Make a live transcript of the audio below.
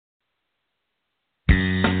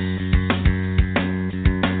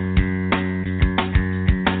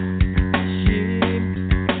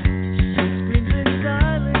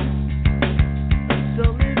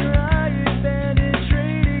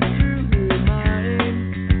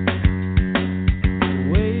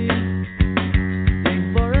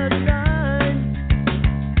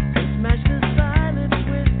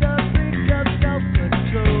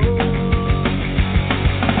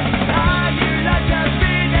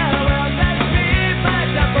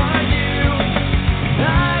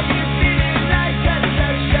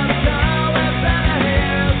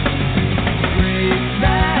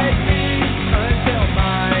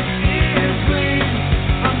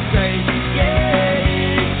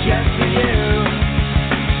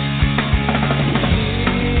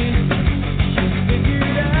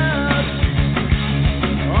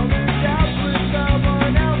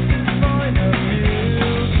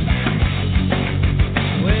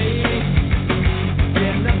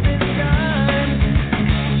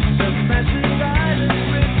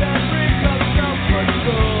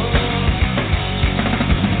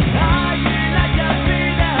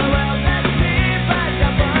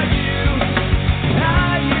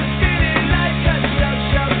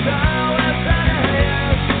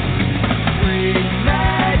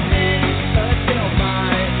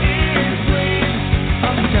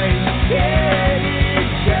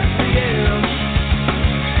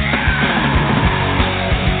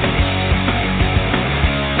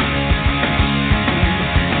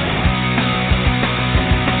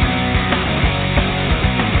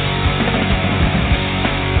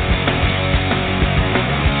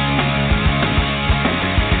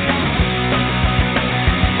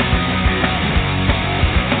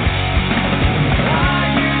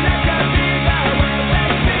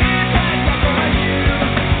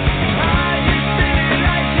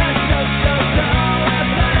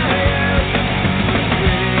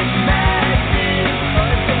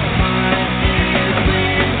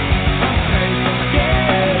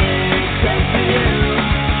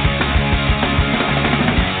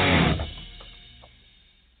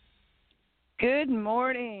Good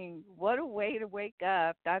morning. What a way to wake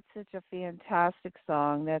up. That's such a fantastic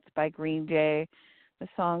song. That's by Green Day, the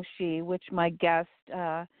song She, which my guest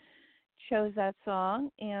chose that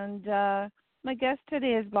song. And my guest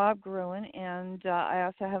today is Bob Gruen, and I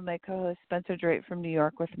also have my co-host Spencer Drake from New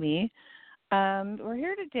York with me. We're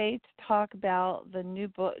here today to talk about the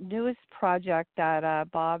newest project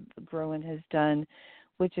that Bob Gruen has done,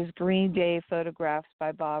 which is Green Day Photographs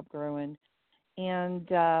by Bob Gruen. And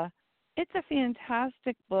it's a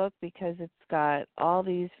fantastic book because it's got all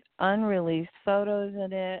these unreleased photos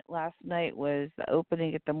in it. Last night was the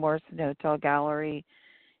opening at the Morrison Hotel Gallery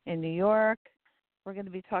in New York. We're going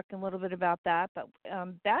to be talking a little bit about that. But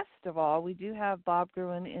best of all, we do have Bob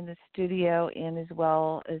Gruen in the studio and as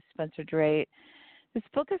well as Spencer Drake. This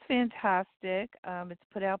book is fantastic. It's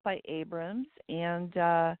put out by Abrams, and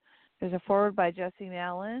there's a foreword by Jesse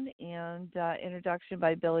Malin and introduction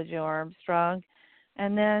by Billie Joe Armstrong.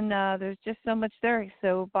 And then there's just so much there.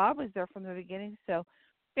 So Bob was there from the beginning. So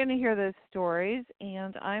we're going to hear those stories,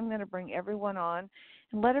 and I'm going to bring everyone on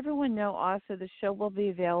and let everyone know also the show will be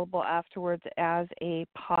available afterwards as a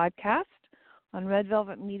podcast on Red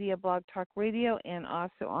Velvet Media Blog Talk Radio and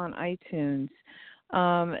also on iTunes.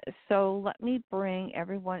 So let me bring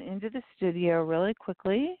everyone into the studio really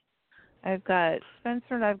quickly. I've got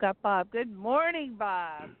Spencer and I've got Bob. Good morning,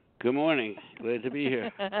 Bob. Good morning. Glad to be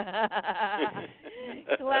here.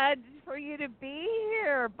 Glad for you to be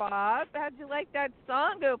here, Bob. How'd you like that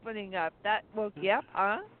song opening up? That woke you up,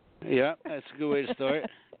 huh? Yeah, that's a good way to start.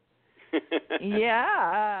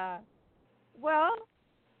 Yeah. Well,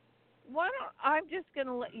 I'm just going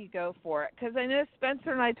to let you go for it because I know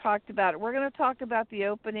Spencer and I talked about it. We're going to talk about the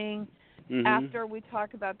opening after we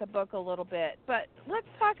talk about the book a little bit. But let's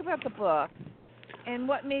talk about the book. And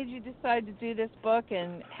what made you decide to do this book,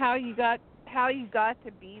 and how you got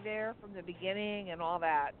to be there from the beginning, and all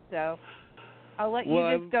that. So I'll let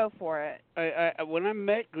you just go for it. When I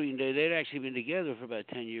met Green Day, they'd actually been together for about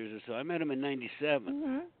 10 years or so. I met them in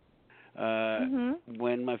 '97.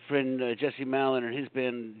 When my friend Jesse Malin and his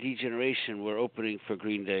band D-Generation were opening for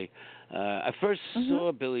Green Day. I first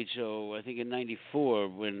saw Billie Joe, I think in '94,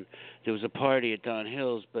 when there was a party at Don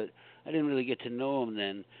Hill's, but I didn't really get to know him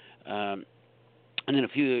then. And then a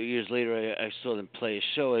few years later, I saw them play a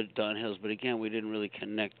show at Don Hill's, but again, we didn't really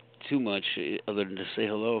connect too much other than to say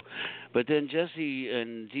hello. But then Jesse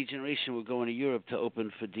and D-Generation were going to Europe to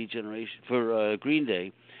open for Green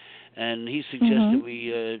Day, and he suggested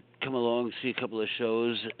we come along and see a couple of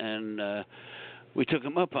shows, and we took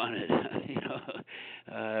him up on it.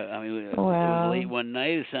 It was late one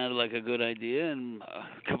night. It sounded like a good idea, and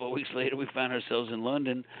a couple of weeks later, we found ourselves in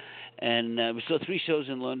London. And we saw 3 shows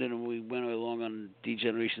in London, and we went along on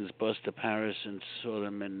D-Generation's bus to Paris and saw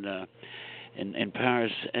them in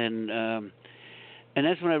Paris. And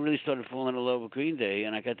that's when I really started falling in love with Green Day.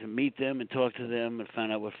 And I got to meet them and talk to them and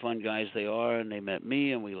found out what fun guys they are. And they met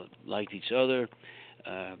me, and we liked each other.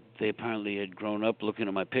 They apparently had grown up looking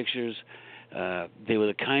at my pictures. They were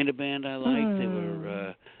the kind of band I liked. They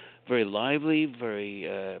were very lively,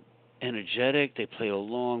 very energetic. They played a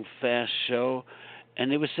long, fast show. And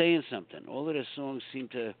they were saying something. All of their songs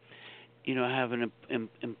seemed to, have an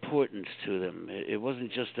importance to them. It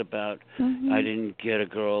wasn't just about, I didn't get a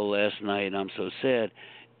girl last night and I'm so sad.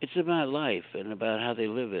 It's about life and about how they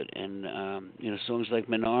live it. And, songs like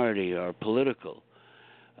Minority are political.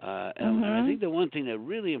 And I think the one thing that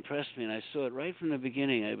really impressed me, and I saw it right from the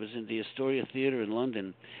beginning, I was in the Astoria Theater in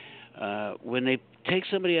London, when they take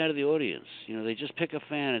somebody out of the audience, they just pick a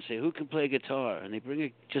fan and say, who can play guitar? And they bring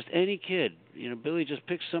just any kid. Billy just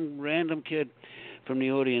picks some random kid from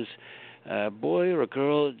the audience, boy or a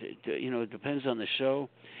girl, it depends on the show,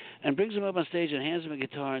 and brings them up on stage and hands them a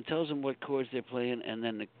guitar and tells them what chords they're playing, and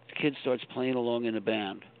then the kid starts playing along in the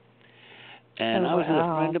band. And I was with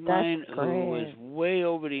a friend of mine who was way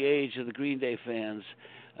over the age of the Green Day fans.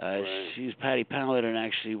 She's Patty Pallett, and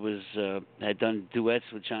actually had done duets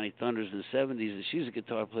with Johnny Thunders in the 70s, and she's a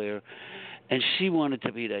guitar player. And she wanted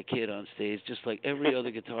to be that kid on stage, just like every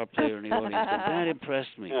other guitar player in the audience. And that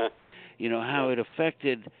impressed me, how it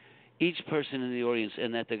affected each person in the audience,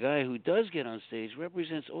 and that the guy who does get on stage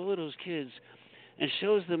represents all of those kids and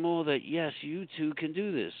shows them all that, yes, you too can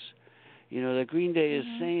do this. That Green Day is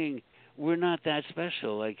saying, we're not that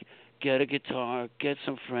special. Like, get a guitar, get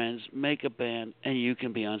some friends, make a band, and you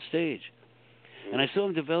can be on stage. And I saw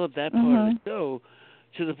them develop that part of the show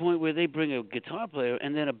to the point where they bring a guitar player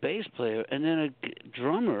and then a bass player and then a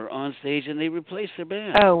drummer on stage, and they replace their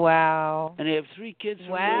band. Oh, wow. And they have 3 kids from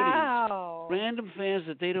the audience, random fans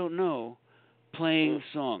that they don't know, playing the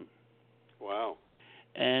song. Wow.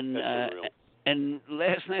 And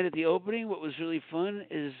last night at the opening, what was really fun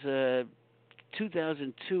is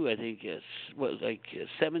 2002, I think,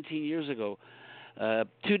 17 years ago.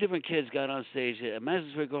 Two different kids got on stage at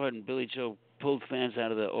Madison Square Garden. Billie Joe pulled fans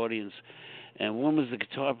out of the audience, and one was the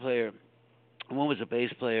guitar player, and one was a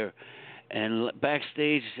bass player. And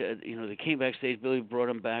backstage, they came backstage. Billy brought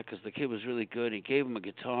him back because the kid was really good. He gave him a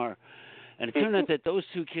guitar. And it turned out that those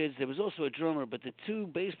two kids, there was also a drummer, but the two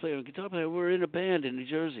bass player and guitar player were in a band in New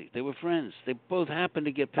Jersey. They were friends. They both happened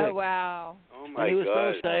to get picked. Oh, wow. Oh, my God. And he was so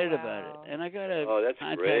excited about it. And I got a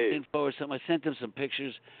contact info or something. I sent them some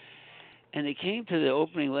pictures. And they came to the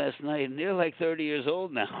opening last night, and they're like 30 years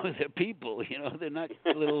old now. They're people, they're not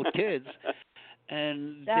little kids.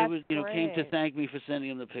 And they came to thank me for sending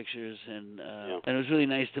them the pictures, and it was really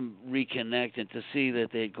nice to reconnect and to see that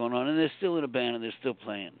they'd gone on, and they're still in a band and they're still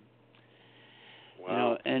playing.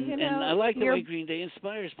 Wow. And I like the way Green Day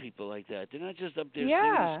inspires people like that. They're not just up there singing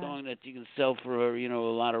a song that you can sell for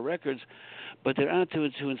a lot of records, but they're out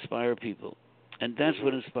to inspire people, and that's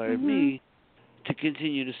what inspired me to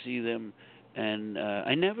continue to see them. And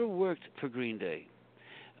I never worked for Green Day.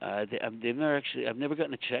 I've never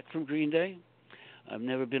gotten a check from Green Day. I've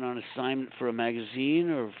never been on assignment for a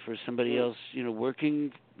magazine or for somebody else,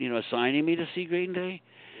 working, assigning me to see Green Day.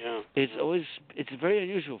 Yeah. It's very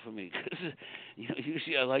unusual for me because,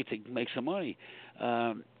 usually I like to make some money.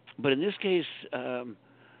 But in this case,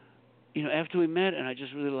 after we met and I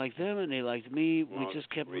just really liked them and they liked me, we just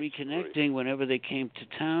kept reconnecting whenever they came to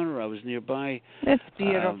town or I was nearby. It's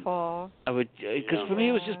beautiful. Because for me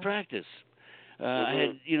it was just practice. I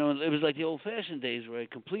had, it was like the old-fashioned days where I had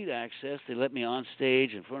complete access. They let me on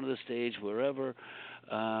stage, in front of the stage, wherever.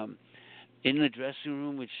 In the dressing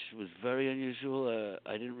room, which was very unusual.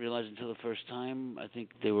 I didn't realize until the first time. I think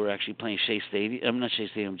they were actually playing Giant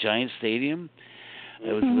Stadium.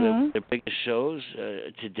 It was their biggest shows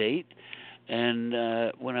to date. And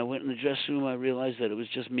when I went in the dressing room, I realized that it was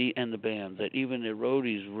just me and the band, that even their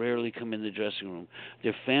roadies rarely come in the dressing room.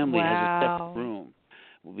 Their family has a separate room.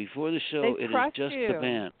 Well, before the show, it is just the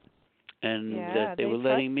band. And that they were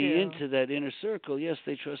letting me into that inner circle. Yes,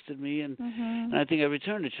 they trusted me, and I think I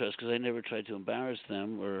returned the trust because I never tried to embarrass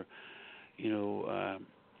them or,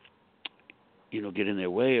 get in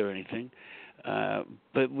their way or anything.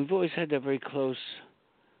 But we've always had that very close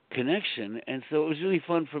connection, and so it was really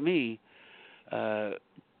fun for me to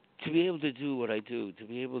be able to do what I do, to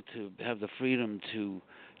be able to have the freedom to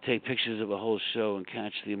take pictures of a whole show and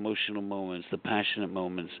catch the emotional moments, the passionate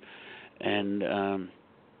moments, and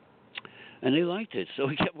they liked it. So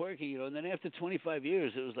we kept working, and then after 25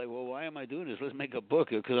 years, it was like, well, why am I doing this? Let's make a book,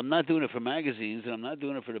 because I'm not doing it for magazines and I'm not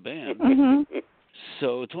doing it for the band.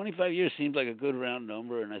 So 25 years seemed like a good round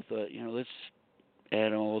number, and I thought, let's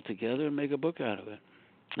add them all together and make a book out of it.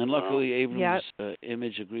 And luckily, Abrams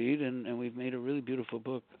Image agreed, and we've made a really beautiful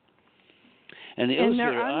book. And the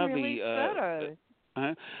illustrator, Avi,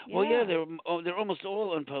 well, they're almost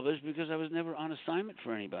all unpublished because I was never on assignment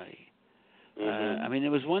for anybody.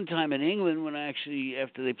 There was one time in England when I actually,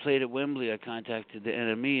 after they played at Wembley, I contacted the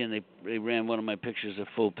NME and they ran one of my pictures a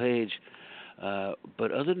full page.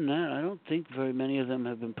 But other than that, I don't think very many of them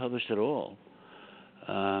have been published at all,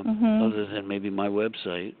 other than maybe my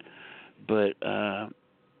website. But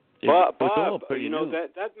Bob,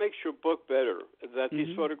 that makes your book better. That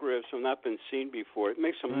these photographs have not been seen before. It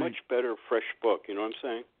makes a much better, fresh book. You know what I'm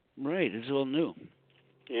saying? Right. It's all new.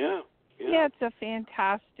 Yeah. Yeah, it's a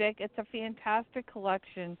fantastic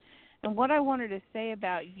collection. And what I wanted to say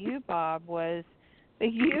about you, Bob, was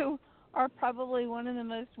that you are probably one of the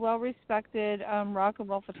most well-respected rock and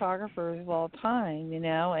roll photographers of all time,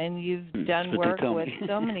 and you've done work with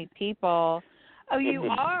so many people. Oh, you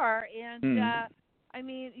are, and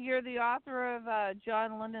you're the author of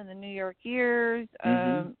John Lennon, The New York Years,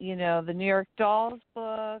 the New York Dolls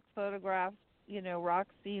book, photographs, rock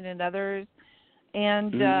scene and others.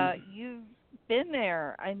 And you've been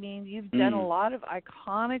there. You've done a lot of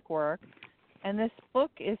iconic work, and this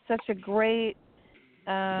book is such a great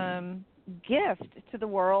gift to the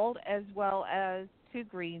world as well as to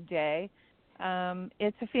Green Day.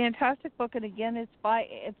 It's a fantastic book, and again, it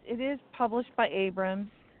is published by Abrams.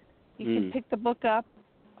 You can pick the book up,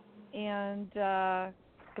 and the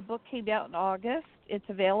book came out in August. It's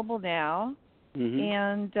available now.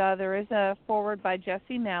 And there is a foreword by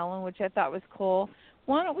Jesse Mallon, which I thought was cool.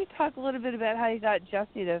 Why don't we talk a little bit about how you got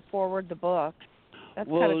Jesse to forward the book? That's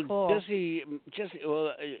kind of cool.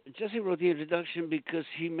 Jesse wrote the introduction because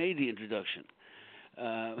he made the introduction.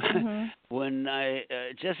 When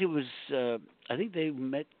Jesse was, I think they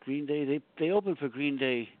met Green Day. They opened for Green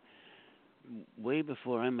Day way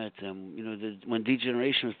before I met them. When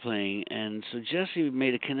D-Generation was playing, and so Jesse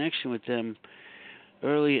made a connection with them.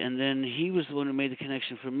 early, and then he was the one who made the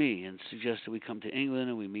connection for me and suggested we come to England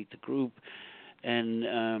and we meet the group.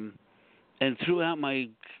 And throughout my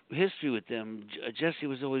history with them, Jesse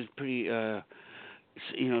was always pretty,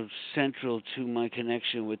 central to my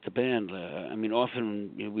connection with the band. I mean,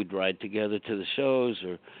 often we'd ride together to the shows,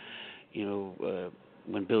 or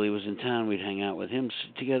when Billy was in town, we'd hang out with him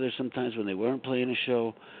together sometimes when they weren't playing a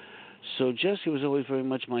show. So Jesse was always very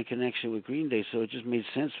much my connection with Green Day, so it just made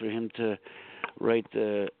sense for him to write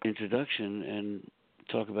the introduction and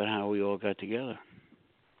talk about how we all got together.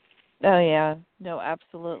 Oh, yeah. No,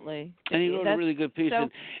 absolutely. And he wrote a really good piece. And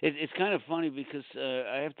it's kind of funny because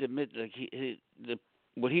I have to admit, like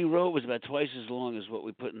what he wrote was about twice as long as what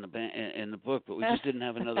we put in the book, but we just didn't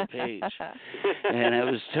have another page. And it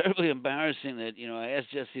was terribly embarrassing that, I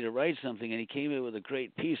asked Jesse to write something, and he came in with a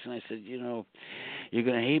great piece, and I said, you're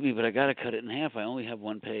going to hate me, but I got to cut it in half. I only have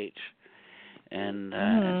one page. And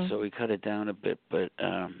so we cut it down a bit, but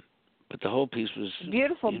the whole piece was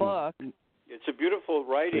beautiful book. It's a beautiful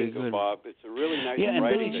writing, Bob. It's a really nice writing. Yeah, and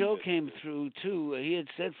Billie Joe came through, too. He had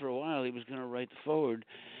said for a while he was going to write the foreword,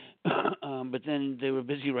 but then they were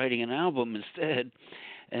busy writing an album instead,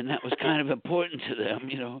 and that was kind of important to them,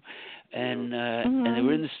 And and they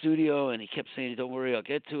were in the studio, and he kept saying, "Don't worry, I'll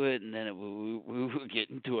get to it." And then we were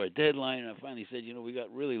getting to our deadline, and I finally said, "We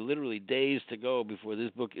got really literally days to go before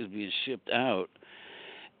this book is being shipped out."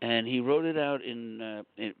 And he wrote it out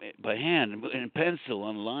by hand, in pencil,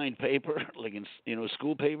 on lined paper, like in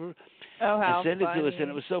school paper. Oh, how and sent funny. it to us, and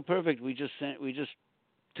it was so perfect. We just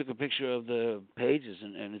took a picture of the pages,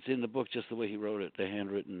 and it's in the book just the way he wrote it, the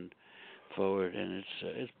handwritten forward, and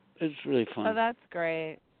it's really fun. Oh, that's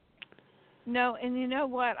great. No, and you know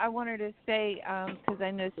what I wanted to say, because I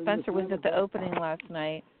know Spencer was at the opening last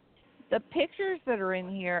night. The pictures that are in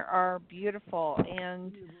here are beautiful,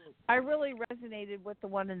 and I really resonated with the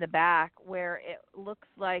one in the back where it looks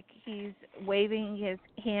like he's waving his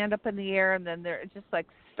hand up in the air, and then there are just like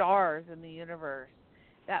stars in the universe.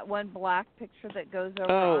 That one black picture that goes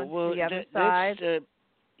over onto the other side. That's,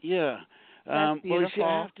 yeah. That's beautiful.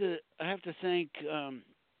 Well, you see, I have to thank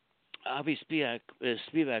Avi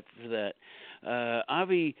Spivak for that.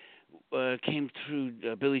 Avi came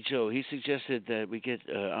through Billie Joe. He suggested that we get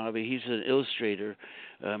Avi. He's an illustrator,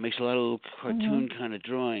 makes a lot of little cartoon kind of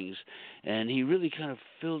drawings, and he really kind of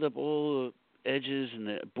filled up all the edges and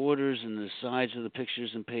the borders and the sides of the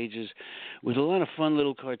pictures and pages with a lot of fun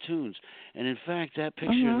little cartoons. And in fact, that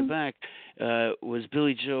picture in the back was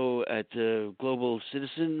Billie Joe at the Global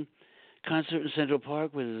Citizen concert in Central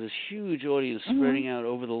Park, where there's this huge audience spreading out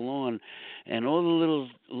over the lawn, and all the little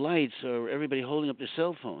lights are everybody holding up their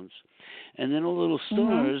cell phones, and then all the little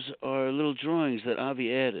stars are little drawings that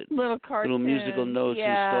Avi added, little cartoons, little musical notes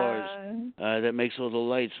and stars that makes all the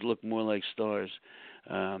lights look more like stars.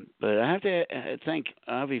 But I have to thank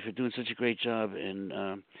Avi for doing such a great job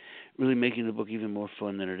and really making the book even more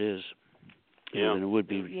fun than it is, than it would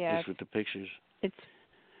be just with the pictures.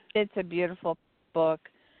 It's a beautiful book.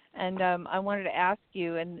 And I wanted to ask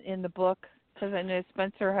you in the book, because I know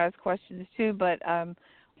Spencer has questions too, but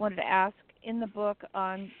wanted to ask in the book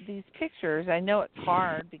on these pictures. I know it's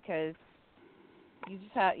hard because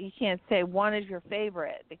you can't say one is your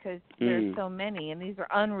favorite because there's so many, and these are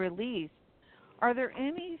unreleased. Are there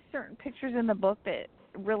any certain pictures in the book that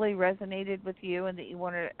really resonated with you and that you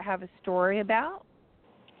want to have a story about?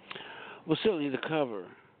 Well, certainly the cover,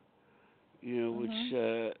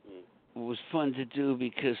 which was fun to do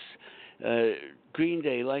because Green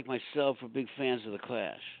Day, like myself, were big fans of the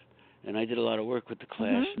Clash, and I did a lot of work with the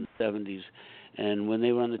Clash in the 70s. And when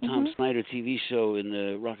they were on the Tom Snyder TV show in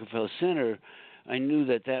the Rockefeller Center, I knew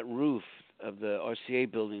that roof of the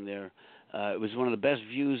RCA building there, it was one of the best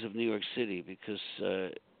views of New York City because,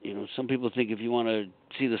 some people think if you want to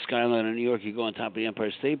see the skyline of New York, you go on top of the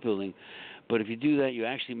Empire State Building. But if you do that, you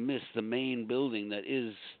actually miss the main building that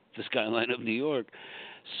is the skyline of New York.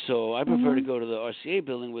 So I prefer to go to the RCA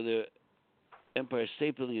building where the Empire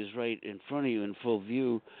State Building is right in front of you in full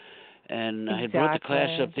view. And I had brought the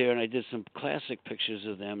Clash up there, and I did some classic pictures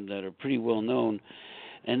of them that are pretty well known.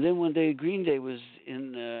 And then one day, Green Day was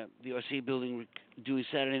in the RCA building doing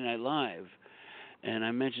Saturday Night Live. And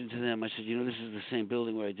I mentioned to them, I said, this is the same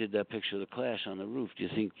building where I did that picture of the Clash on the roof. Do you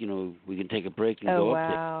think, we can take a break and go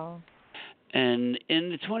up there? And in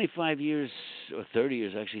the 25 years, or 30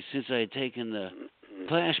 years actually, since I had taken the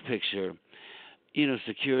Clash picture,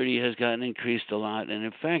 security has gotten increased a lot. And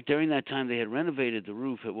in fact, during that time, they had renovated the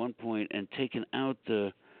roof at one point and taken out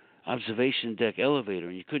the observation deck elevator,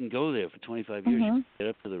 and you couldn't go there for 25 years to get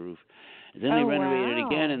up to the roof. And then they renovated it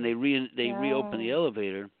again, and they reopened the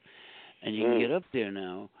elevator, and you can get up there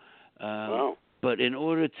now. But in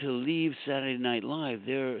order to leave Saturday Night Live,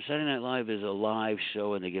 Saturday Night Live is a live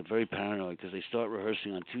show, and they get very paranoid because they start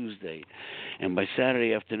rehearsing on Tuesday, and by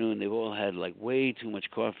Saturday afternoon they've all had like way too much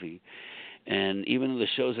coffee, and even though the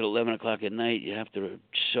show's at 11 o'clock at night, you have to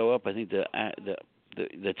show up. I think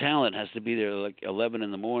the talent has to be there like 11 in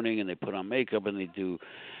the morning, and they put on makeup and they do,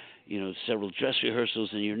 several dress rehearsals,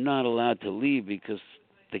 and you're not allowed to leave because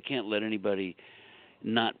they can't let anybody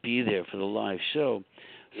not be there for the live show.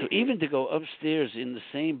 So even to go upstairs in the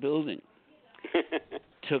same building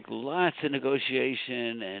took lots of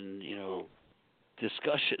negotiation and,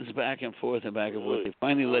 discussions back and forth and back and forth. They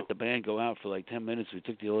finally let the band go out for like 10 minutes. We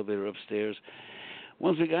took the elevator upstairs.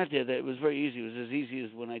 Once we got there, it was very easy. It was as easy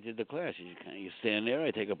as when I did the Clash. You stand there,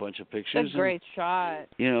 I take a bunch of pictures. That's a great shot.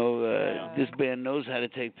 This band knows how to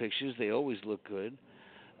take pictures. They always look good.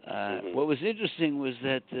 What was interesting was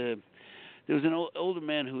that there was an older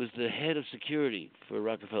man who was the head of security for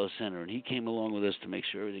Rockefeller Center, and he came along with us to make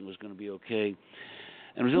sure everything was going to be okay.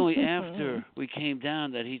 And it was only after we came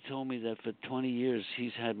down that he told me that for 20 years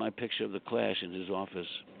he's had my picture of the Clash in his office.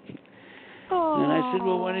 Aww. And I said,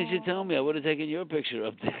 well, why didn't you tell me? I would have taken your picture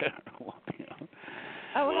up there. Oh,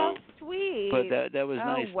 how sweet. But that was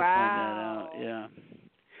nice to find that out, yeah.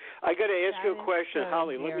 I got to ask you a question,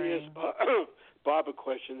 Holly. Let me ask Bob a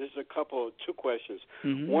question. There's two questions.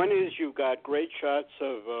 Mm-hmm. One is you've got great shots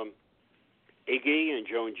of Iggy and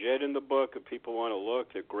Joan Jett in the book. If people want to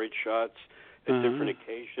look, they're great shots at different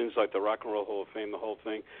occasions, like the Rock and Roll Hall of Fame, the whole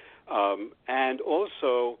thing. And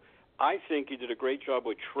also, I think you did a great job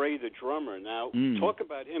with Tré, the drummer. Now, talk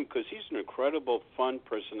about him, because he's an incredible, fun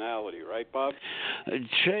personality, right, Bob?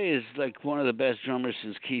 Tré is like one of the best drummers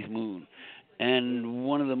since Keith Moon, and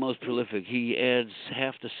one of the most prolific. He adds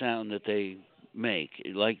half the sound that they make,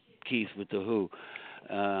 like Keith with The Who.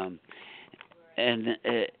 And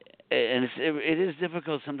it is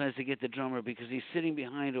difficult sometimes to get the drummer because he's sitting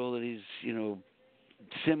behind all of these,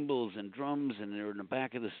 cymbals and drums, and they're in the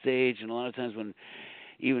back of the stage, and a lot of times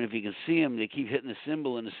even if you can see them, they keep hitting the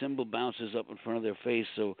cymbal, and the cymbal bounces up in front of their face.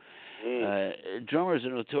 So drummers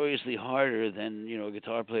are notoriously harder than, a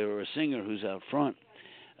guitar player or a singer who's out front.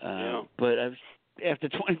 But after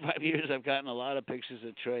 25 years, I've gotten a lot of pictures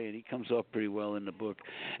of Tré, and he comes off pretty well in the book.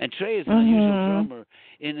 And Tré is an unusual drummer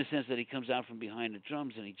in the sense that he comes out from behind the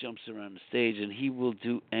drums and he jumps around the stage, and he will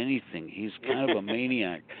do anything. He's kind of a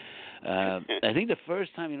maniac. I think the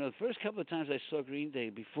first couple of times I saw Green Day,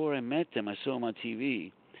 before I met them, I saw him on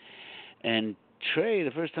TV. And Tré,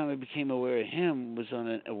 the first time I became aware of him was on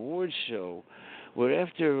an awards show, where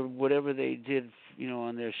after whatever they did,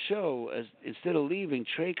 on their show, instead of leaving,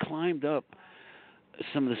 Tré climbed up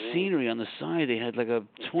some of the scenery on the side. They had like a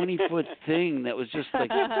 20-foot thing that was just like,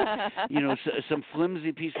 some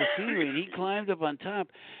flimsy piece of scenery, and he climbed up on top,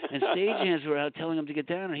 and stagehands were out telling him to get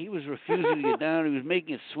down, and he was refusing to get down. He was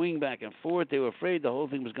making it swing back and forth. They were afraid the whole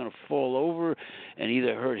thing was going to fall over and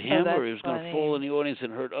either hurt him or it was going to fall in the audience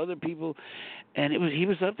and hurt other people. And he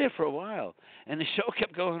was up there for a while, and the show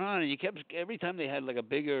kept going on, and every time they had like a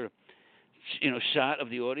bigger, shot of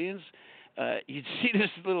the audience, you'd see this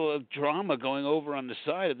little drama going over on the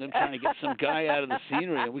side of them trying to get some guy out of the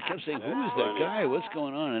scenery. And we kept saying, who is that guy? What's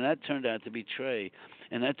going on? And that turned out to be Tré,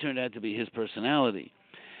 and that turned out to be his personality.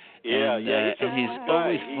 Yeah, and he's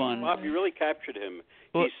always fun. Bob, you really captured him.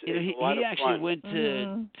 Well, he actually went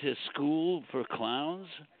to school for clowns.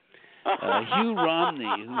 Hugh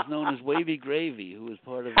Romney, who's known as Wavy Gravy, who was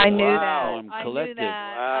part of the Poem Collective,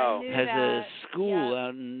 has a school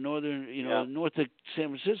out in northern, north of San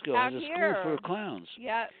Francisco, has a school for clowns.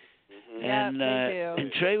 Yep. And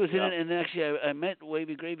Tré was in it, and actually I met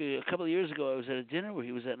Wavy Gravy a couple of years ago. I was at a dinner where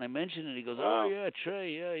he was at, and I mentioned it, and he goes, oh, yeah,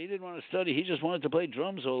 Tré, he didn't want to study. He just wanted to play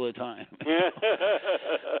drums all the time.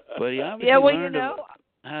 But he obviously learned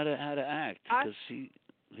how to act, because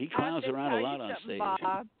he clowns around a lot on stage.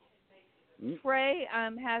 Bob. Tré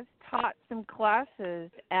has taught some classes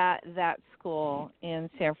at that school in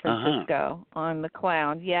San Francisco on the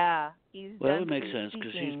clown. Yeah, that would make sense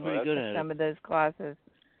because he's pretty good at some of those classes.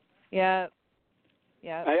 Yeah.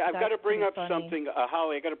 I've got to bring up something,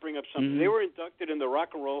 Holly. I got to bring up something. They were inducted in the Rock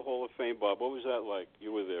and Roll Hall of Fame, Bob. What was that like?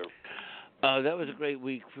 You were there. That was a great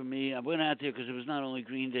week for me. I went out there because it was not only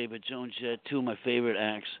Green Day but Joan Jett, two of my favorite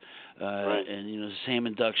acts, and the same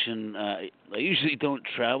induction. I usually don't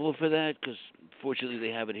travel for that because fortunately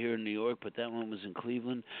they have it here in New York, but that one was in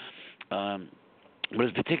Cleveland. But it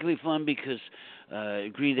was particularly fun because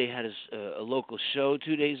Green Day had a local show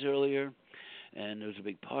 2 days earlier, and there was a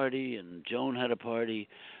big party, and Joan had a party,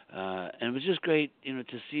 and it was just great, to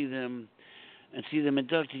see them and see them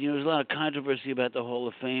inducted. You know, there's a lot of controversy about the Hall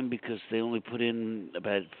of Fame because they only put in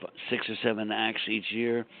about 6 or 7 acts each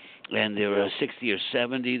year, and there are 60 or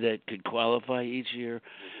 70 that could qualify each year.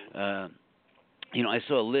 You know, I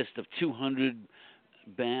saw a list of 200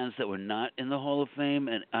 bands that were not in the Hall of Fame,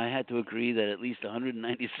 and I had to agree that at least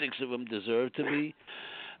 196 of them deserve to be.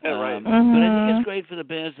 Right. But I think it's great for the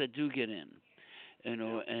bands that do get in. You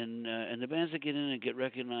know, and the bands that get in and get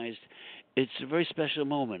recognized, it's a very special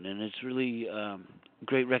moment, and it's really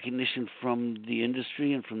great recognition from the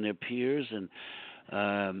industry and from their peers,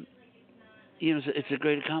 and you know, it's a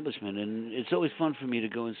great accomplishment, and it's always fun for me to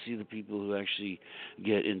go and see the people who actually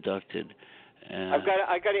get inducted. I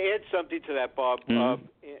got to add something to that, Bob.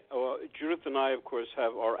 Judith and I, of course,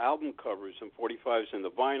 have our album covers and 45s in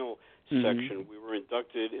the vinyl section. We were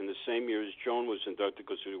inducted in the same year as Joan was inducted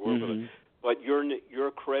because we worked with her. But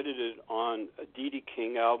you're credited on a D.D.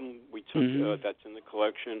 King album. We took that's in the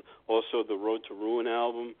collection. Also, the Road to Ruin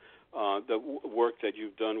album. The work that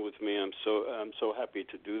you've done with me, I'm so happy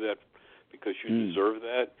to do that because you deserve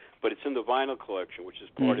that. But it's in the vinyl collection, which is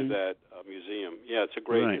part of that museum. Yeah, it's a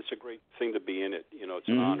great thing to be in it. You know, it's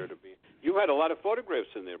an honor to be. You had a lot of photographs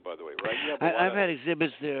in there, by the way, right? I've had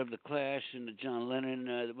exhibits there of the Clash and the John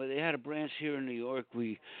Lennon. But they had a branch here in New York.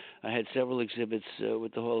 I had several exhibits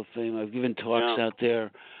with the Hall of Fame. I've given talks out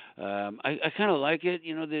there. I kind of like it.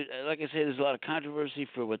 You know, like I say, there's a lot of controversy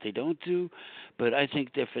for what they don't do, but I think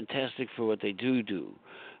they're fantastic for what they do. You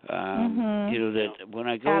know, that when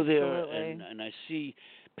I go there and I see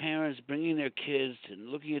parents bringing their kids and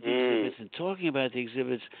looking at the exhibits and talking about the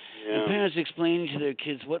exhibits, and parents explaining to their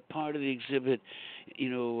kids what part of the exhibit, you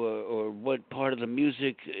know, or what part of the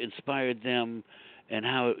music inspired them, and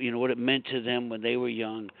how, you know, what it meant to them when they were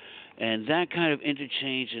young, and that kind of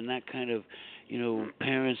interchange and that kind of, you know,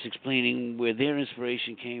 parents explaining where their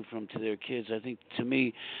inspiration came from to their kids. I think, to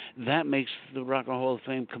me, that makes the Rock and Roll Hall of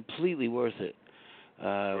Fame completely worth it.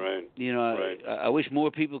 You know, I wish more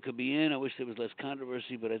people could be in. I wish there was less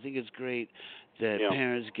controversy, but I think it's great that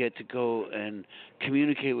parents get to go and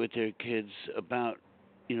communicate with their kids about,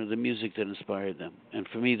 you know, the music that inspired them. And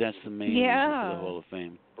for me, that's the main reason for the Hall of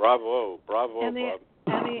Fame. Bravo, Bob.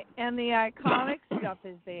 And the iconic stuff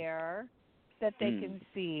is there that they can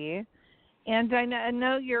see. And I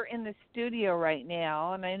know you're in the studio right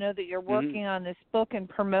now, and I know that you're working on this book and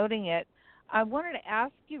promoting it. I wanted to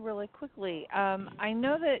ask you really quickly. I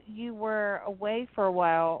know that you were away for a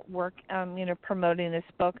while, you know, promoting this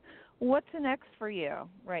book. What's next for you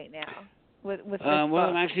right now with this book? Well,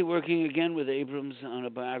 I'm actually working again with Abrams on a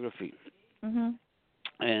biography, and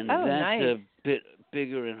that's a bit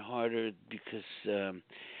bigger and harder because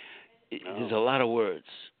there's a lot of words.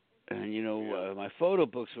 And, you know, my photo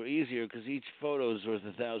books were easier because each photo is worth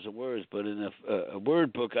 1,000 words. But in a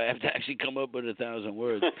word book, I have to actually come up with 1,000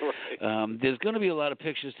 words. There's going to be a lot of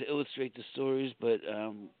pictures to illustrate the stories, but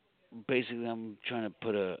basically I'm trying to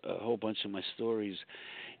put a whole bunch of my stories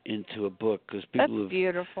into a book because people That's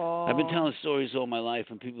beautiful. I've been telling stories all my life,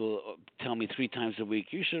 and people tell me 3 times a week,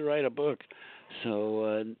 you should write a book.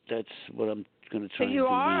 So that's what I'm going to try and do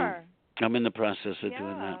now. I'm in the process of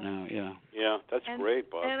doing that now, Yeah, that's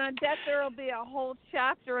great, Bob. And I bet there will be a whole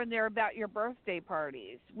chapter in there about your birthday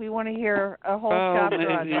parties. We want to hear a whole chapter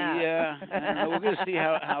on that. Yeah, we're going to see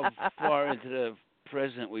how far into the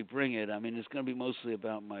present we bring it. I mean, it's going to be mostly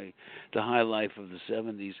about the high life of the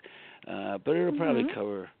 70s, but it'll probably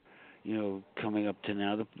cover, you know, coming up to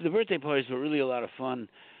now. The birthday parties were really a lot of fun.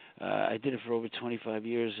 I did it for over 25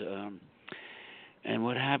 years. And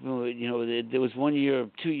what happened, you know, there was 1 year,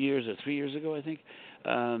 2 years, or 3 years ago, I think,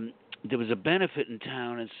 there was a benefit in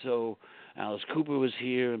town, and so Alice Cooper was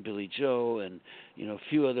here, and Billie Joe, and, you know, a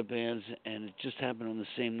few other bands, and it just happened on the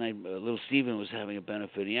same night. Little Steven was having a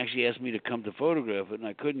benefit. He actually asked me to come to photograph it, and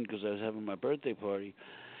I couldn't because I was having my birthday party.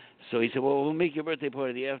 So he said, well, we'll make your birthday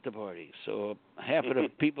party the after party. So half of the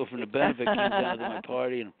people from the benefit came down to my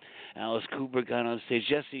party, and Alice Cooper got on stage.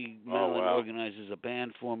 Jesse Mellon organizes a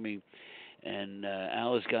band for me. And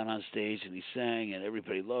Alice got on stage and he sang and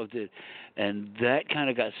everybody loved it. And that kind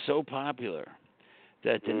of got so popular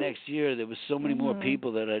that the next year there was so many more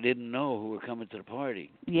people that I didn't know who were coming to the party.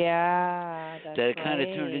 Yeah, that's that it kind of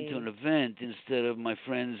turned into an event instead of my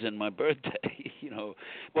friends and my birthday. You know,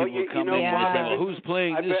 people would come in and say, well, who's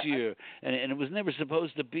playing this year? And it was never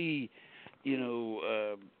supposed to be, you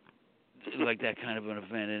know, like that kind of an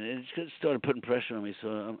event, and it just started putting pressure on me.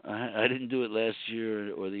 So I didn't do it last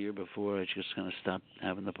year or the year before. I just kind of stopped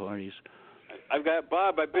having the parties.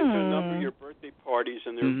 Bob, I've been to a number of your birthday parties,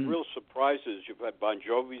 and there are real surprises. You've had Bon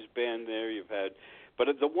Jovi's band there. You've had, but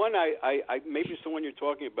the one I maybe it's the one you're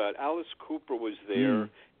talking about. Alice Cooper was there,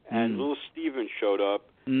 and Little Steven showed up.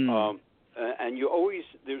 And and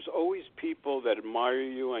there's always people that admire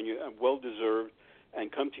you and well deserved, and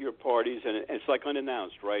come to your parties, and it's like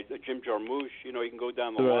unannounced, right? Jim Jarmusch, you can go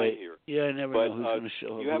down the line here. Yeah, I never know who's going to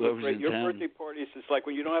show up. You have your birthday parties. It's like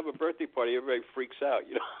when you don't have a birthday party, everybody freaks out,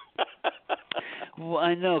 Well,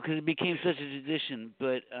 I know, because it became such a tradition,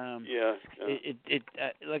 but it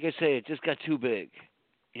like I say, it just got too big.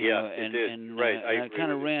 You know, it did. And right. I kind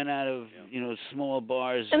of ran out of small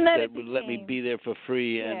bars and that would let me be there for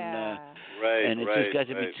free, and it just got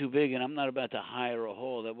to be too big. And I'm not about to hire a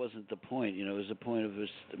hall. That wasn't the point. It was the point of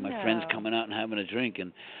my friends coming out and having a drink,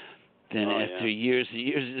 and then after years and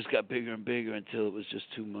years, it just got bigger and bigger until it was just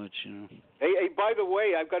too much. Hey, by the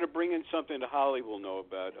way, I've got to bring in something that Holly will know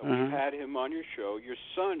about. We've had him on your show. Your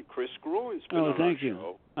son, Tré Cool's been on our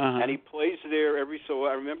show. And he plays there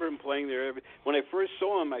I remember him playing there when I first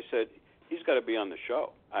saw him, I said, he's got to be on the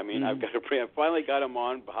show. I mean, I finally got him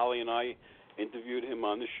on. Holly and I interviewed him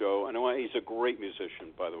on the show, and he's a great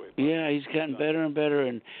musician, by the way. Yeah, he's gotten better and better.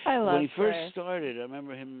 And when he first Tré. started, I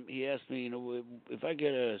remember he asked me, if I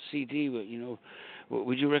get a CD,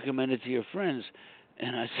 would you recommend it to your friends?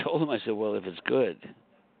 And I told him, I said, well, if it's good.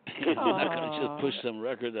 I'm not going to just push some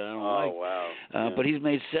record that I don't like. Wow. But he's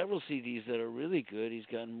made several CDs that are really good. He's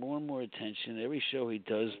gotten more and more attention. Every show he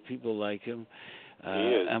does, people like him.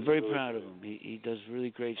 I'm very proud of him. He does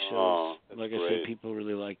really great shows. Like I said, people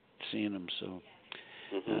really like seeing him. So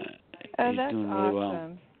he's doing really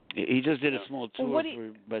well. He just did a small tour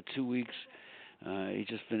for about 2 weeks. He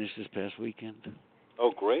just finished this past weekend.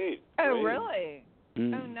 Oh, great. Oh, really? Oh,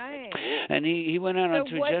 nice. And he went out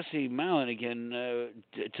onto Jesse Malin again.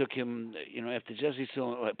 Took him, after Jesse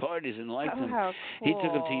saw at parties and liked him. How cool. He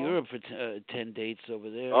took him to Europe for 10 dates over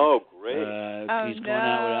there. Oh, great. He's going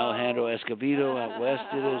out with Alejandro Escovedo out west.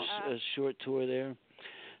 Did a short tour there.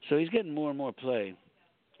 So he's getting more and more play.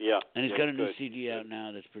 Yeah. And he's got a new CD out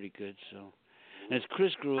now that's pretty good. So, and it's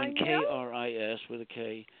Tré Gruen, Kris with a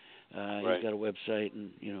K. He's got a website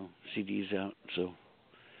and CDs out. So.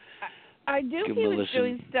 I knew he was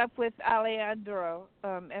doing stuff with Alejandro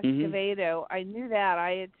Escovedo. I knew that.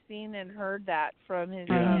 I had seen and heard that from his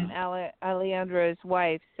Alejandro's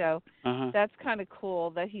wife. So that's kind of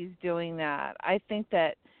cool that he's doing that. I think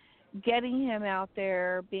that getting him out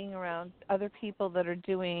there, being around other people that are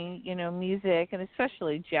doing, music, and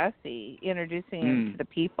especially Jesse, introducing him to the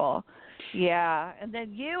people. Yeah, and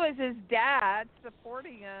then you as his dad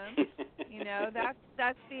supporting him,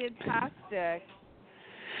 that's fantastic.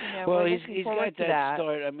 Well, he's got that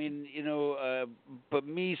start. I mean, but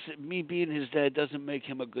me being his dad doesn't make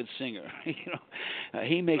him a good singer.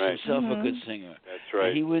 He makes himself a good singer. That's right.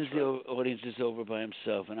 And he wins the audiences over by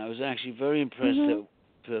himself. And I was actually very impressed that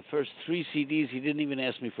for the first 3 CDs, he didn't even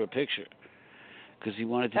ask me for a picture because he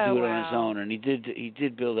wanted to do it on his own. And he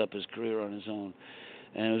did build up his career on his own.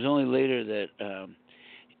 And it was only later that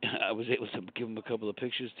I was able to give him a couple of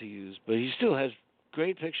pictures to use. But he still has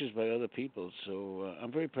great pictures by other people, so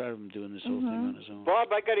I'm very proud of him doing this whole thing on his own.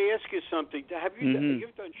 Bob, I got to ask you something. Have you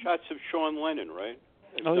you've done shots of John Lennon, right?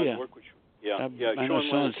 Work with you? I know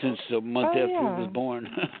Sean since the month after he was born.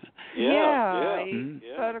 He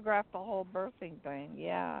photographed the whole birthing thing.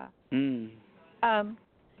 Yeah. Why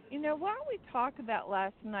don't we talk about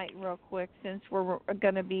last night real quick, since we're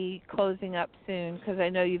going to be closing up soon, because I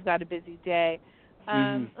know you've got a busy day.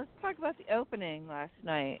 Let's talk about the opening last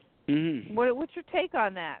night. What's your take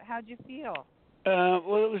on that? How'd you feel?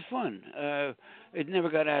 Well, it was fun. It never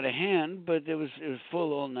got out of hand, but it was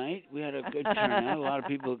full all night. We had a good turnout. A lot of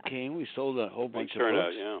people came. We sold a whole bunch of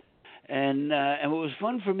books. Yeah. And what was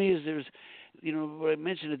fun for me is there's, what I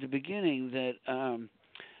mentioned at the beginning, that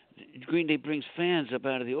Green Day brings fans up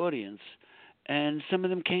out of the audience, and some of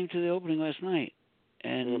them came to the opening last night.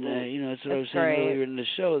 And that's what I was saying earlier in the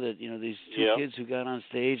show, that these 2 kids who got on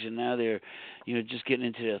stage and now they're just getting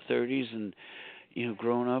into their 30s and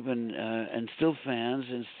grown up and still fans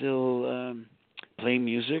and still playing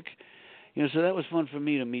music. So that was fun for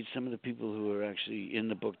me to meet some of the people who were actually in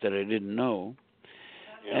the book that I didn't know.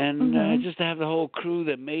 And just to have the whole crew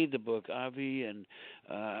that made the book, Avi and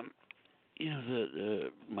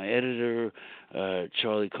my editor,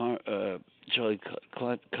 Charlie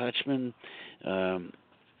Kochman,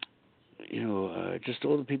 just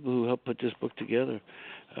all the people who helped put this book together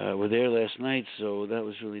were there last night, so that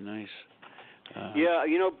was really nice.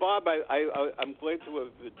 Bob, I'm glad to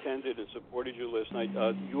have attended and supported you last night.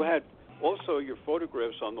 You had also your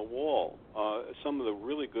photographs on the wall, some of the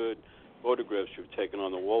really good photographs you've taken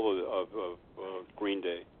on the wall of Green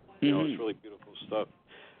Day. It's really beautiful stuff.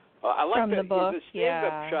 I like the book, the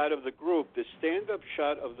stand-up shot of the group. The stand-up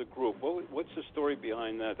shot of the group. What's the story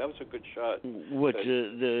behind that? That was a good shot. What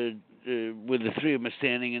the where the three of them are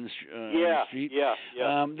standing in the street. Yeah.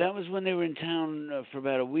 That was when they were in town for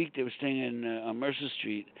about a week. They were staying on Mercer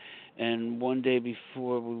Street. And one day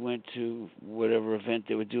before we went to whatever event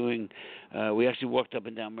they were doing, we actually walked up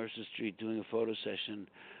and down Mercer Street doing a photo session.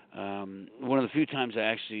 One of the few times I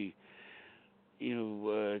actually,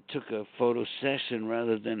 took a photo session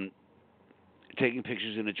rather than taking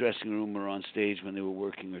pictures in a dressing room or on stage when they were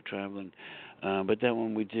working or traveling. But that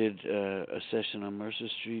one we did a session on Mercer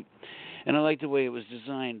Street. And I liked the way it was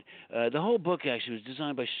designed. The whole book actually was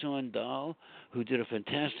designed by Sean Dahl, who did a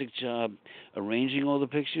fantastic job arranging all the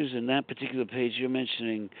pictures. And that particular page you're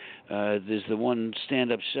mentioning, there's the one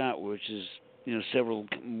stand-up shot, which is, several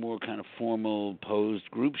more kind of formal posed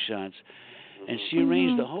group shots. And she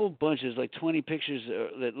arranged a whole bunch. There's like 20 pictures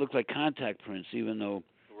that look like contact prints, even though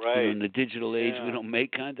in the digital age we don't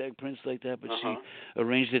make contact prints like that. But she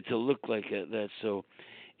arranged it to look like that. So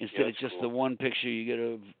instead of just the one picture, you get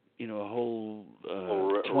a whole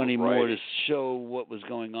 20 more to show what was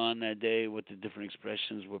going on that day, what the different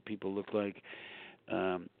expressions, what people look like.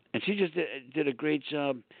 And she just did a great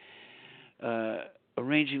job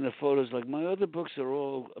arranging the photos. Like my other books are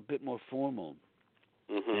all a bit more formal.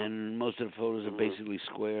 And most of the photos are basically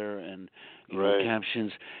square and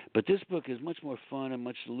captions. But this book is much more fun and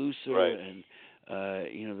much looser, and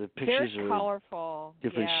the pictures very are colorful,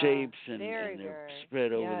 different shapes, and they're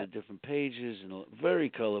spread over the different pages, and very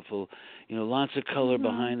colorful. Lots of color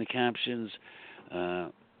behind the captions.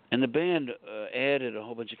 And the band added a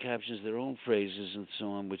whole bunch of captions, their own phrases and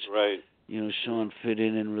so on, which Sean fit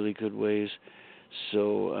in really good ways.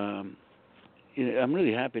 So. I'm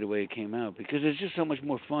really happy the way it came out because it's just so much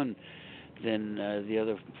more fun than the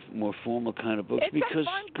other more formal kind of books. It's because a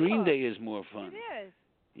fun Green book. Day is more fun. It is.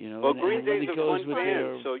 Well, Green Day's a fun with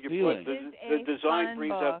band, so you put the design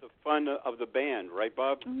brings book. out the fun of the band, right,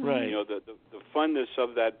 Bob? Right. The funness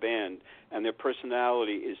of that band and their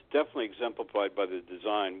personality is definitely exemplified by the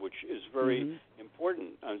design, which is very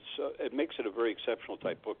important. And so it makes it a very exceptional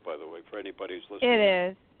type book, by the way, for anybody who's listening.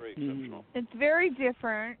 It is. Very exceptional. It's very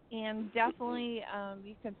different, and definitely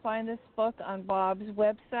you can find this book on Bob's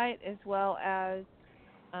website as well as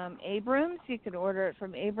Abrams. You can order it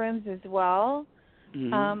from Abrams as well.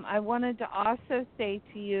 I wanted to also say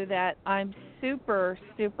to you that I'm super,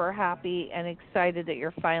 super happy and excited that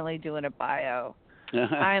you're finally doing a bio.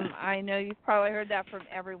 I know you've probably heard that from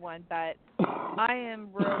everyone, but I am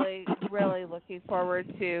really, really looking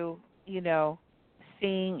forward to,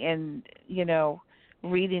 seeing and,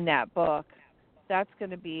 reading that book. That's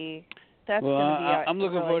going to be I'm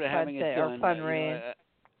looking forward to having it done. Fun read.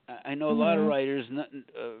 I know a lot of writers.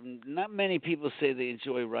 Not many people say they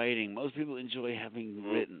enjoy writing. Most people enjoy having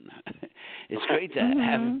written. It's great to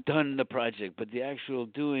have done the project, but the actual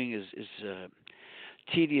doing is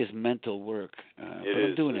tedious mental work. But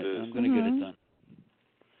I'm doing it. I'm going to get it done.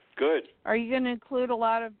 Good. Are you going to include a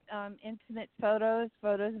lot of intimate photos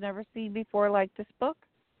never seen before, like this book?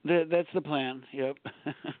 That's the plan. Yep.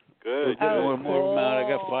 Good. More of them out. I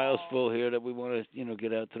got files full here that we want to,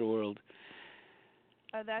 get out to the world.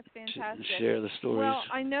 Oh, that's fantastic. Share the stories. Well,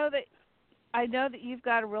 I know that you've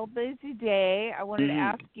got a real busy day. I wanted to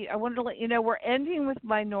ask you. I wanted to let you know we're ending with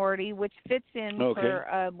Minority, which fits in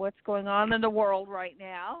for what's going on in the world right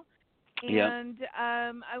now. And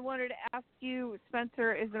I wanted to ask you,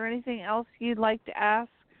 Spencer, is there anything else you'd like to ask?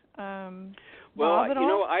 Well, Bob at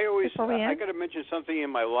all? I got to mention something in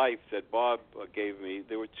my life that Bob gave me.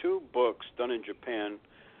 There were two books done in Japan,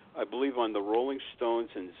 I believe, on the Rolling Stones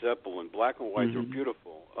and Zeppelin, black and white. They're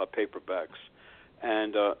beautiful paperbacks.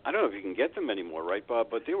 And I don't know if you can get them anymore, right, Bob?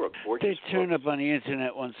 But they were gorgeous. They turn up on the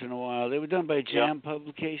internet once in a while. They were done by Jam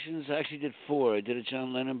Publications. I actually did 4. I did a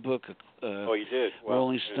John Lennon book. Oh, you did? Well,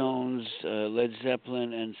 Rolling Stones, Led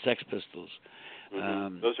Zeppelin, and Sex Pistols. Those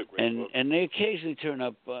are great books. And they occasionally turn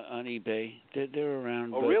up on eBay. They're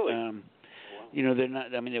around. Oh, really? They're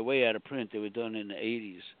not. I mean, they're way out of print. They were done in the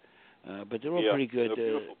 80s. But they're all pretty good.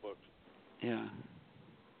 They're beautiful books. Yeah.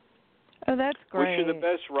 Oh, that's great. Wish you the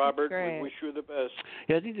best, Robert. We wish you the best.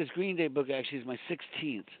 Yeah, I think this Green Day book actually is my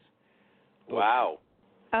 16th. Wow.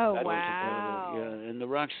 Oh, that wow. Yeah, and the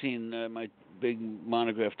rock scene, my big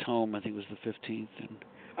monograph tome, I think was the 15th. And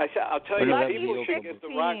I'll tell you, the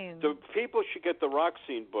people should get the rock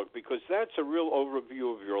scene book because that's a real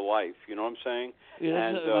overview of your life. You know what I'm saying?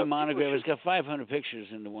 Yeah, that's my monograph. It's got 500 pictures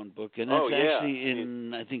in the one book, and that's actually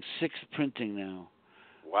in, I think, 6th printing now.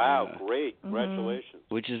 Wow, great. Congratulations.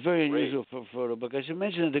 Which is very unusual for a photo book. I should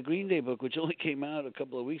mention that the Green Day book, which only came out a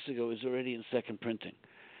couple of weeks ago, is already in 2nd printing.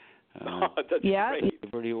 That's great.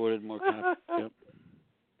 I've already ordered more copies. Yep.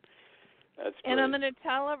 That's great. And I'm going to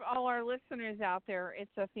tell all our listeners out there,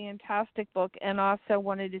 it's a fantastic book. And also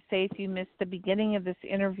wanted to say, if you missed the beginning of this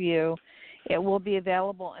interview, it will be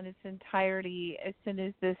available in its entirety as soon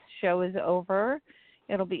as this show is over.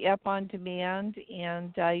 It'll be up on demand,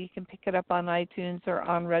 and you can pick it up on iTunes or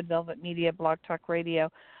on Red Velvet Media, Blog Talk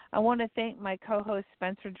Radio. I want to thank my co-host,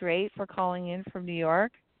 Spencer Drake, for calling in from New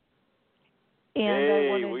York. And I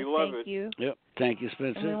wanted to thank you. Yep. Thank you,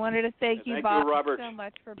 Spencer. And we wanted to thank you, Bob, so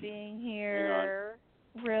much for being here.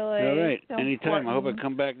 Really. All right. So anytime. important. I hope I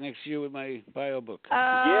come back next year with my bio book.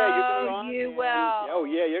 Oh, you will. Oh,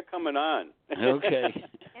 yeah, you're coming on. Okay.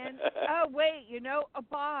 And wait,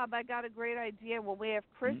 Bob, I got a great idea. When we have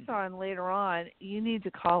Chris on later on, you need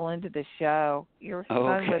to call into the show. Your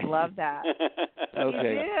son would love that.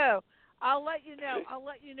 Okay. You do. I'll let you know. I'll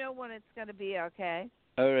let you know when it's going to be. Okay.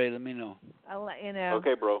 All right, let me know. I'll let you know.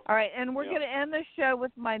 Okay, bro. All right, and we're going to end the show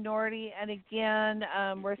with Minority. And again,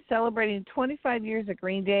 we're celebrating 25 years of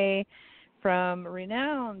Green Day from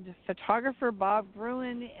renowned photographer Bob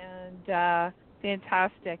Gruen, and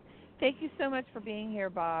fantastic. Thank you so much for being here,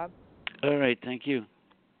 Bob. All right, thank you.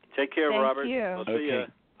 Take care, thank Robert. You. I'll see you.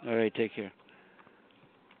 All right, take care.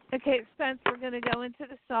 Okay, Spence, we're going to go into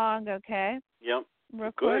the song, okay? Yep.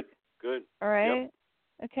 Real quick. Good. All right. Yep.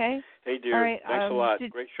 Okay. Hey, dear. All right. Thanks a lot.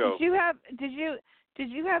 Great show. Did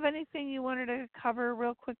you have anything you wanted to cover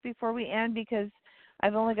real quick before we end? Because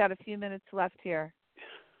I've only got a few minutes left here.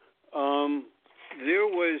 There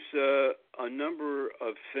was a number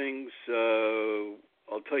of things.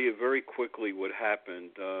 I'll tell you very quickly what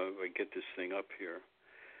happened. If I get this thing up here.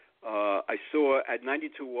 I saw at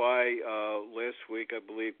 92Y last week, I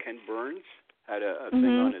believe, Ken Burns had a thing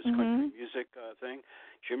on his country music thing.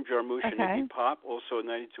 Jim Jarmusch and Iggy Pop, also at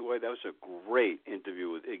 92Y. That was a great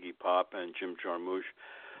interview with Iggy Pop and Jim Jarmusch.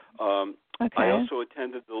 I also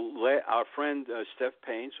attended our friend Steph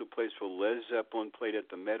Paines, who plays for Led Zeppelin, played at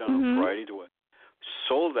the Met on a Friday to a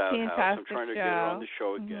sold-out house. I'm trying to get her on the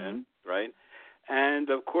show again, right?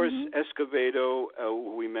 And, of course, Escovedo,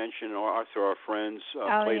 who we mentioned, Arthur, our friends,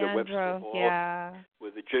 played at Webster Hall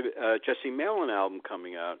with the Jesse Malin album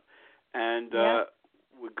coming out. And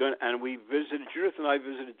we visited, Judith and I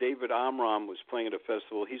visited David Amram, was playing at a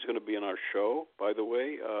festival. He's going to be on our show, by the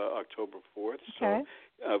way, October 4th. So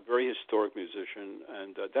a very historic musician.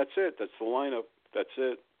 And that's it. That's the lineup. That's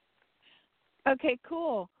it. Okay,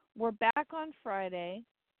 cool. We're back on Friday,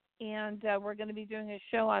 and we're going to be doing a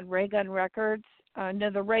show on Ray Gun Records.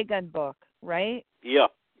 The Ray Gun book, right? Yeah.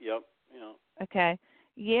 Okay.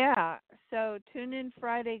 Yeah. So tune in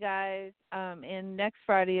Friday, guys. And next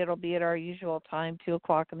Friday it'll be at our usual time,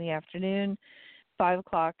 2:00 in the afternoon,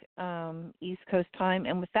 5:00 East Coast time.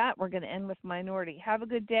 And with that, we're going to end with Minority. Have a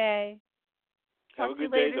good day. Have a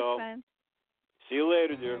good day, doll. See you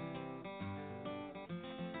later, dear.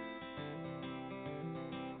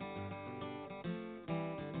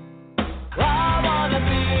 I wanna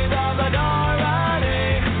be the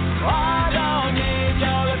minority. I don't need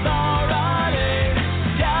your authority.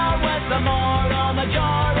 Down with the moral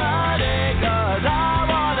majority, 'cause I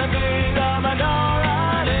wanna be the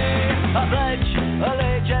minority. I pledge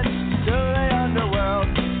allegiance to the underworld,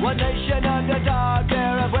 one nation under God,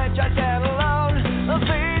 care of which I stand alone. A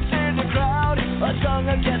feet in the crowd, a song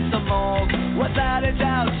against the mold. What's that?